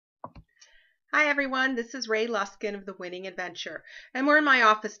Hi everyone, this is Ray Luskin of The Winning Adventure, and we're in my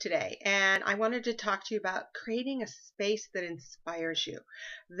office today, and I wanted to talk to you about creating a space that inspires you,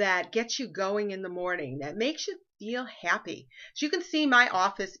 that gets you going in the morning, that makes you feel happy. As you can see, my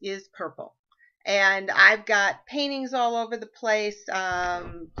office is purple, and I've got paintings all over the place.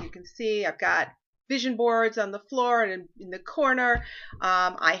 You can see I've got vision boards on the floor and in the corner.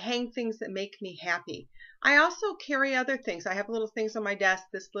 I hang things that make me happy. I also carry other things. I have little things on my desk,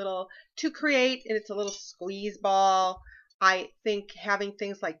 this little to create, and it's a little squeeze ball. I think having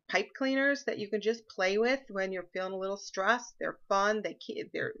things like pipe cleaners that you can just play with when you're feeling a little stressed, they're fun,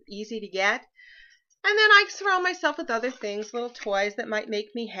 they're easy to get. And then I surround myself with other things, little toys that might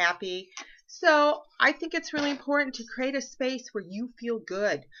make me happy. So I think it's really important to create a space where you feel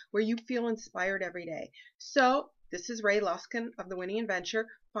good, where you feel inspired every day. So this is Ray Luskin of The Winning Adventure.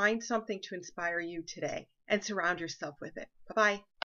 Find something to inspire you today and surround yourself with it. Bye-bye.